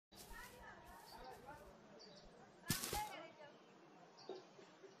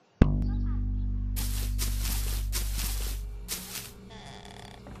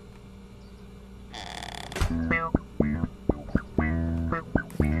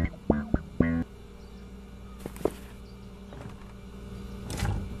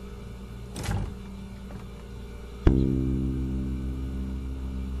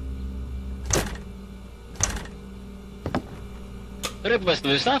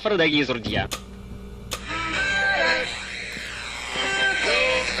Приветствую, Сафар, дорогие друзья.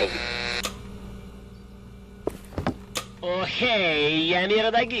 Охей, я мира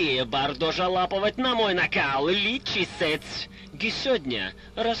дорогие, бардо жалапывать на мой накал, личисец. Сегодня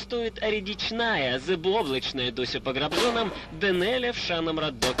растует аридичная, зыбовлачная дося по грабзонам Денеля в шаном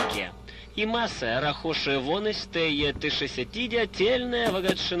радокке. И масса рахошая вонестея тышесятидя тельная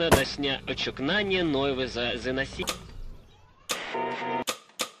вагатшина досня очукнание нойвы за заноси.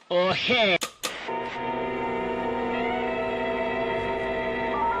 Охей!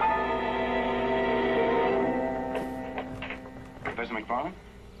 Professor McFarland?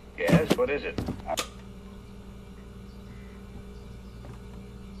 Yes, what is it?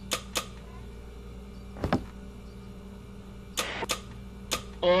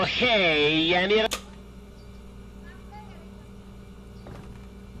 Охей, я мира...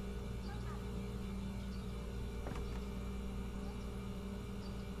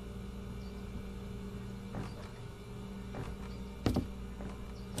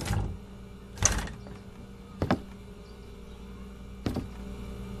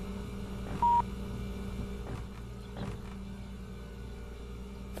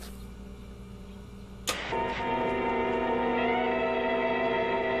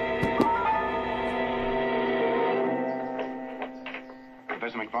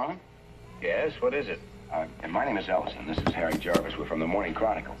 Professor McFarland? Yes, what is it? My name is Ellison. This is Harry Jarvis. We're from the Morning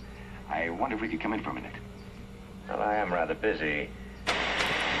Chronicle. I wonder if we could come in for a minute. Well, I am rather busy.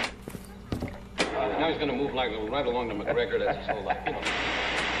 Now he's going to move like right along to McGregor. That's his whole life. You know.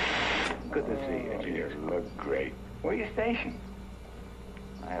 Good to see you, engineer. You look great. Where are you stationed?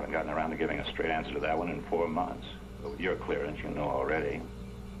 I haven't gotten around to giving a straight answer to that one in 4 months. But with your clearance, you know already.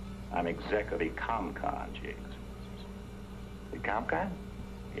 I'm exec of the ComCon, Jigs. The ComCon?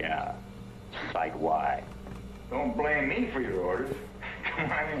 Yeah. Site Y. Don't blame me for your orders.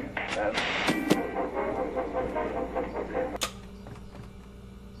 Come on in.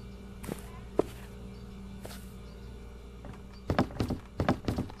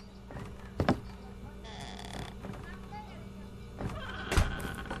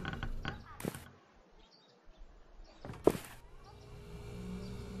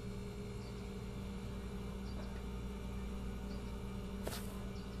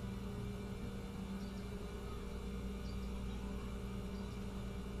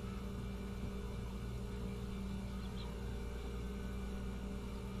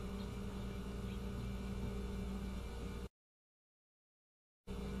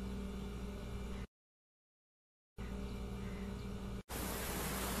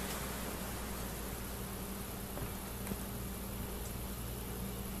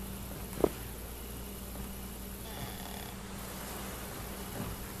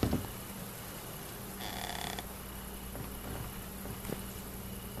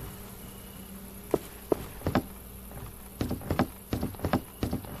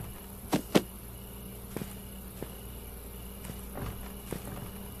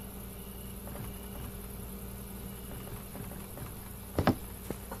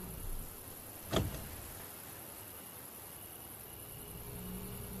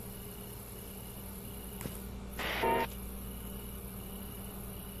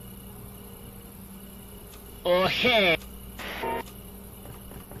 Охей!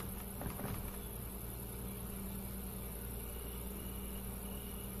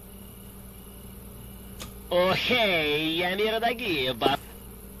 Охей, я мира дорогие, ба...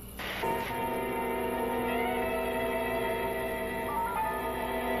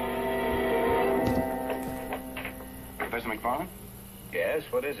 Professor McFarland? Yes,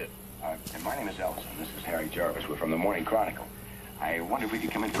 what is it? My name is Ellison. This is Harry Jarvis. We're from the Morning Chronicle. I wonder if we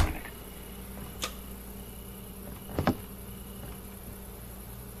could come in for a minute.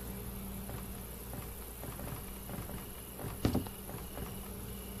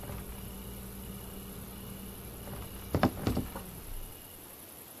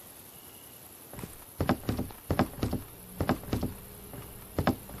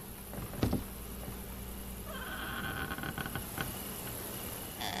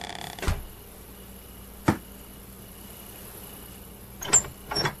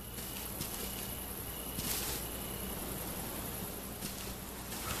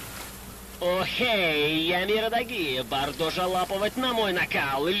 Охей, я мира дорогие, бардо жалапывать на мой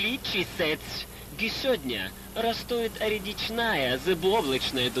накал, личисец. Сегодня растует аридичная,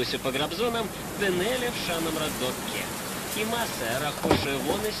 зыбовлачная дося по грабзонам Денеля в шаном радокке. И масса рахошая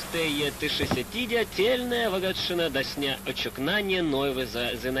вонестея тышесятидя тельная вагатшина досня очукнание нойвы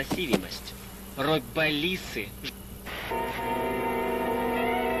за заносивимость. Роббалисы.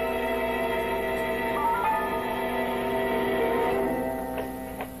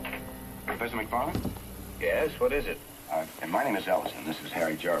 McFarland? Yes, what is it? And my name is Ellison. This is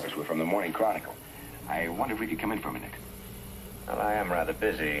Harry Jarvis. We're from the Morning Chronicle. I wonder if we could come in for a minute. Well, I am rather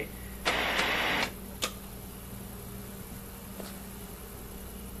busy.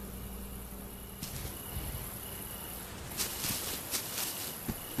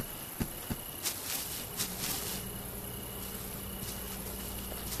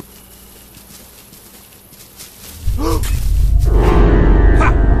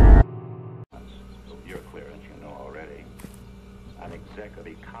 Your clearance, you know already. I'm exec of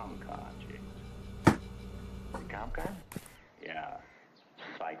the ComCon, James. The ComCon? Yeah.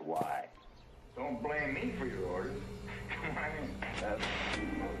 Site Y. Don't blame me for your orders. Come on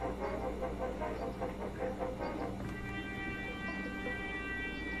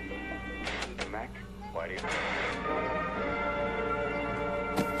in. Mac, why do you...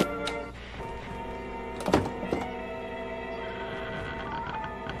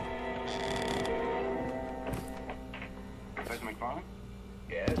 Professor McFarland?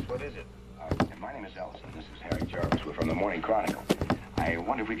 Yes, what is it? And my name is Ellison. This is Harry Jarvis. We're from the Morning Chronicle. I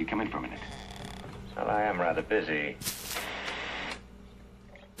wonder if we could come in for a minute. Well, I am rather busy.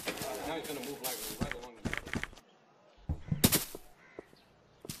 Now he's gonna move like right along the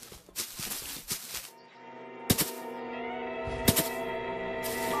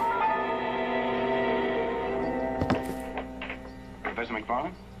Professor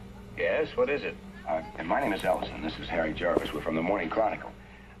McFarland? Yes, what is it? And my name is Ellison. This is Harry Jarvis. We're from the Morning Chronicle.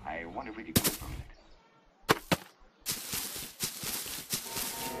 I wonder if we could come in for a minute.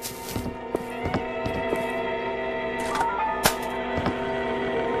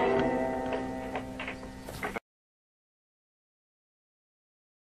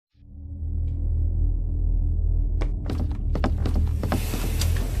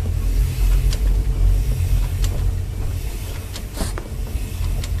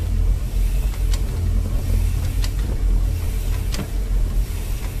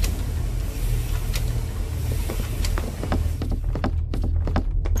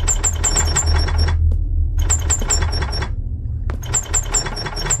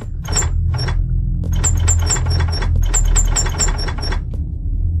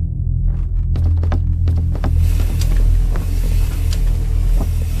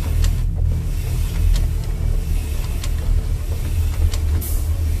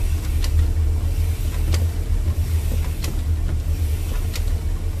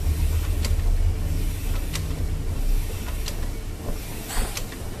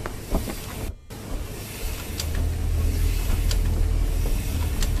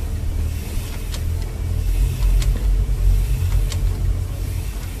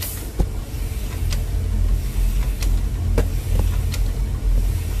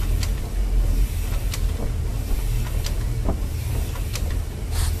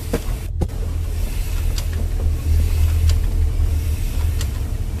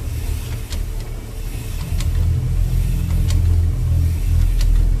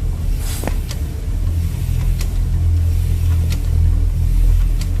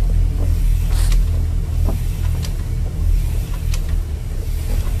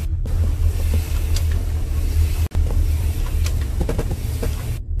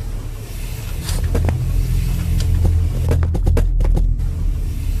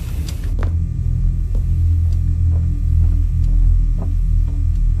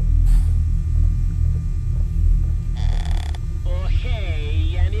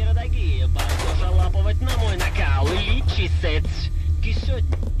 На мой накал, лічі сець. Гі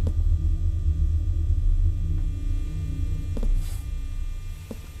сьогодні